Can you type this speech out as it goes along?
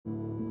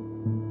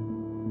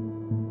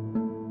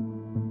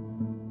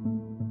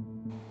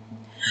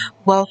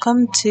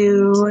Welcome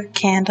to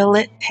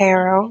Candlelit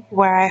Tarot,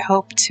 where I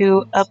hope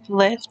to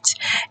uplift,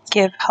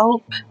 give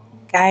hope,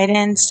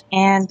 guidance,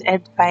 and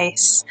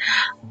advice.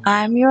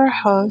 I'm your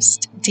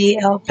host,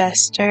 DL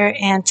Bester,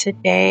 and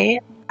today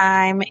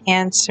I'm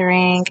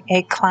answering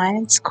a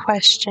client's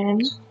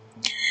question.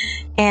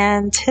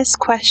 And his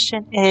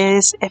question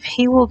is if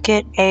he will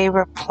get a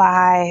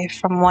reply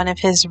from one of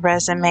his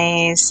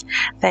resumes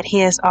that he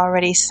has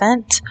already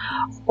sent,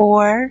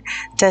 or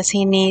does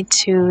he need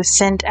to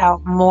send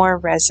out more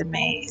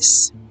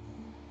resumes?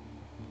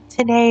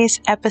 Today's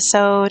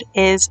episode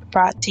is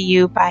brought to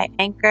you by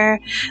Anchor,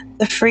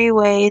 the free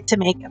way to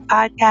make a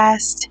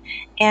podcast,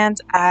 and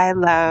I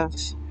love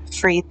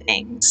free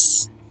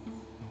things.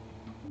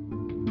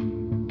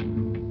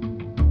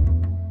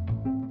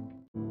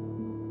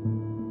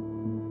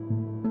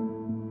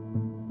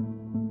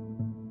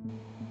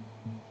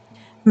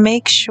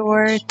 Make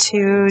sure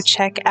to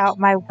check out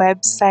my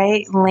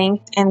website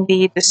linked in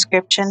the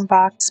description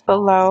box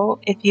below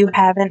if you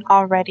haven't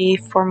already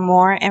for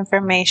more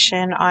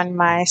information on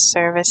my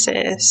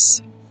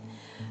services.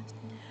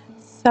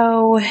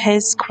 So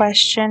his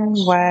question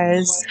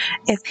was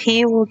if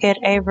he will get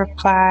a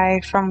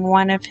reply from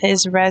one of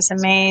his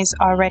resumes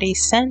already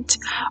sent,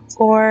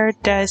 or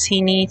does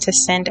he need to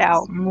send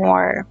out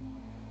more?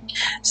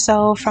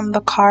 So from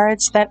the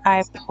cards that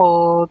I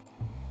pulled,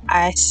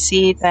 I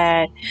see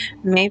that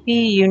maybe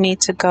you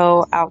need to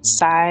go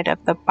outside of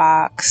the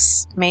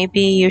box.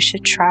 Maybe you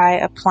should try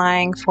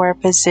applying for a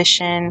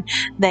position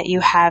that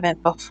you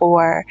haven't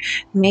before.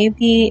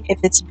 Maybe if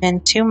it's been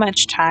too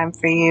much time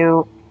for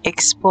you,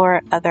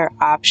 explore other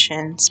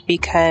options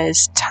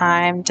because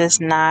time does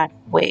not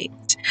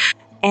wait.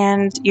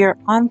 And you're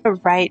on the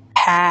right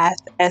path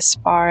as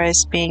far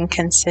as being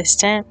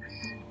consistent,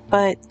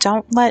 but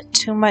don't let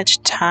too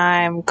much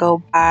time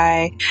go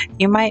by.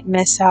 You might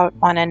miss out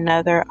on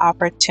another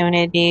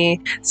opportunity,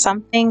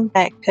 something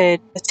that could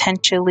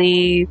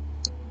potentially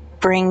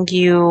bring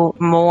you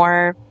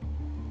more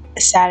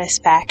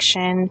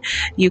satisfaction.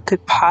 You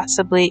could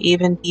possibly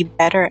even be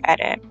better at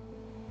it.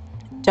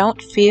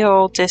 Don't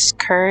feel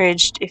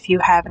discouraged if you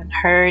haven't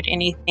heard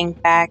anything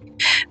back,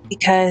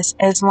 because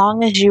as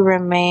long as you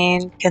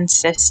remain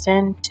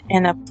consistent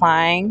in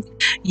applying,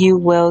 you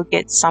will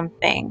get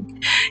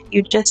something.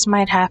 You just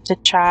might have to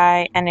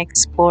try and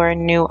explore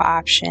new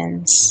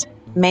options.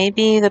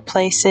 Maybe the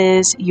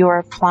places you're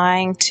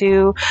applying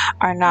to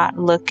are not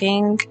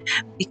looking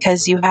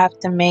because you have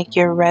to make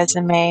your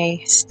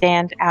resume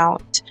stand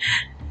out.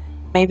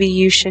 Maybe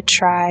you should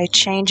try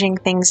changing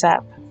things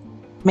up.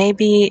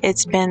 Maybe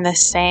it's been the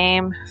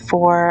same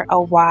for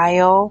a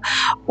while,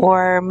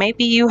 or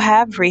maybe you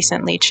have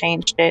recently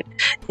changed it.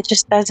 It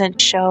just doesn't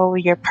show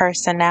your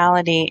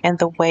personality in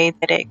the way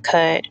that it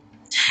could.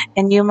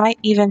 And you might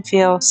even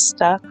feel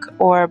stuck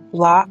or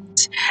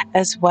blocked,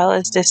 as well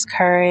as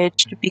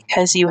discouraged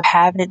because you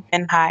haven't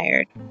been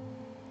hired.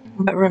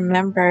 But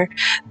remember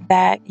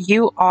that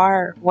you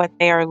are what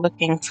they are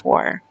looking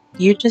for.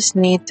 You just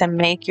need to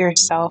make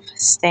yourself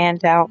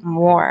stand out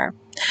more.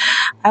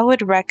 I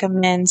would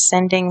recommend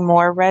sending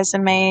more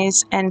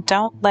resumes and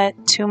don't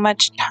let too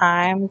much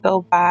time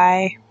go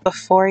by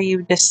before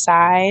you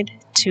decide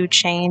to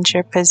change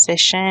your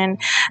position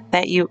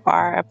that you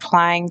are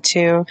applying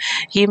to.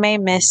 You may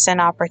miss an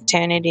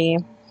opportunity.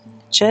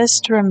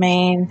 Just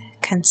remain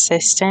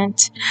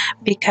consistent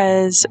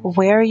because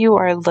where you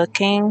are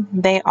looking,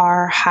 they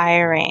are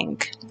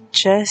hiring.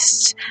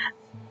 Just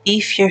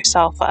beef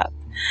yourself up.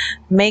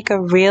 Make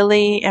a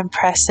really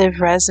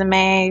impressive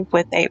resume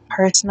with a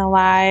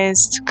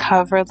personalized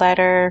cover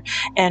letter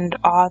and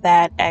all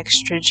that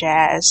extra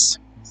jazz.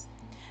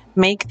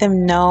 Make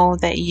them know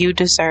that you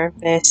deserve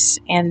this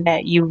and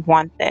that you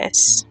want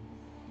this.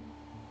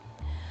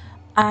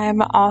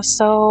 I'm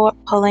also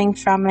pulling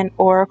from an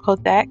oracle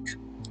deck.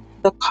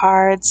 The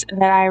cards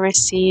that I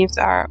received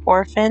are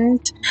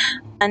Orphaned,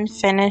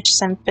 Unfinished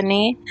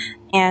Symphony,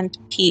 and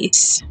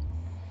Peace.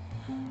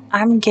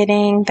 I'm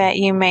getting that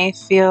you may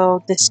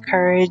feel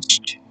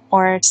discouraged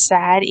or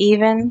sad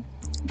even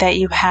that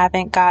you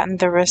haven't gotten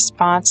the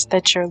response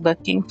that you're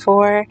looking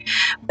for,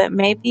 but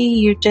maybe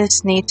you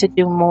just need to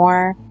do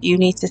more. You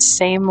need to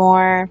say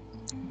more,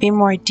 be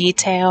more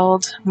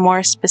detailed,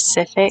 more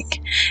specific,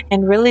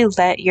 and really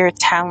let your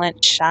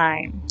talent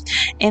shine.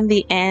 In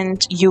the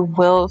end, you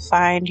will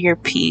find your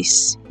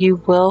peace. You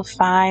will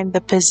find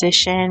the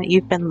position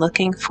you've been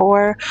looking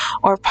for,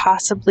 or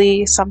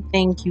possibly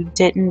something you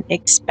didn't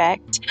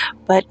expect,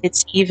 but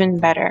it's even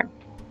better.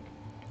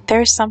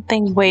 There's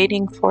something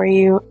waiting for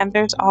you, and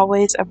there's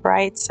always a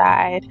bright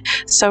side.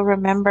 So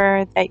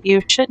remember that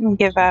you shouldn't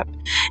give up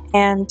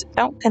and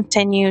don't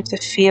continue to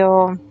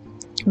feel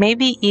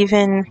maybe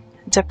even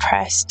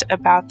depressed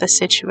about the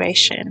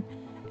situation.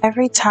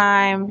 Every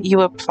time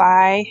you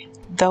apply,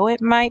 though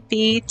it might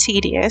be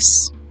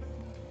tedious,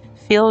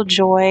 feel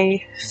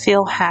joy,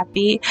 feel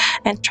happy,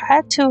 and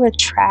try to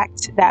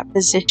attract that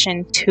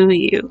position to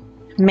you.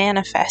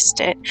 manifest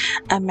it.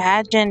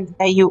 Imagine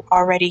that you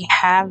already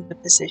have the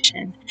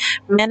position.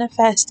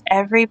 Manifest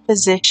every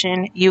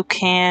position you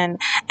can,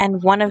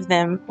 and one of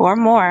them or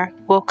more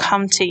will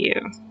come to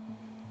you.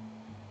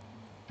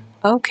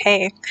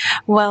 Okay,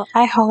 well,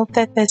 I hope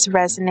that this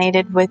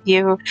resonated with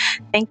you.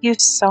 Thank you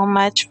so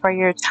much for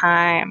your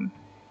time.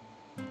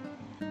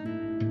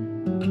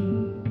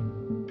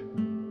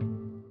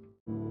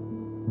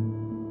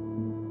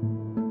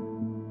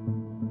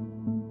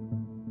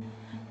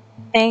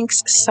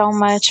 Thanks so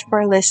much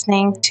for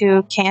listening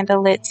to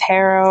Candlelit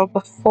Tarot.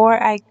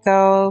 Before I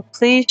go,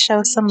 please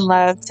show some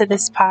love to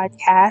this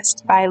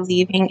podcast by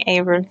leaving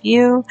a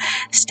review.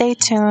 Stay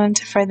tuned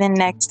for the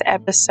next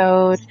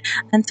episode.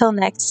 Until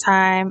next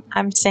time,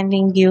 I'm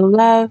sending you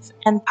love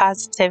and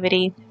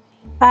positivity.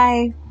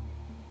 Bye.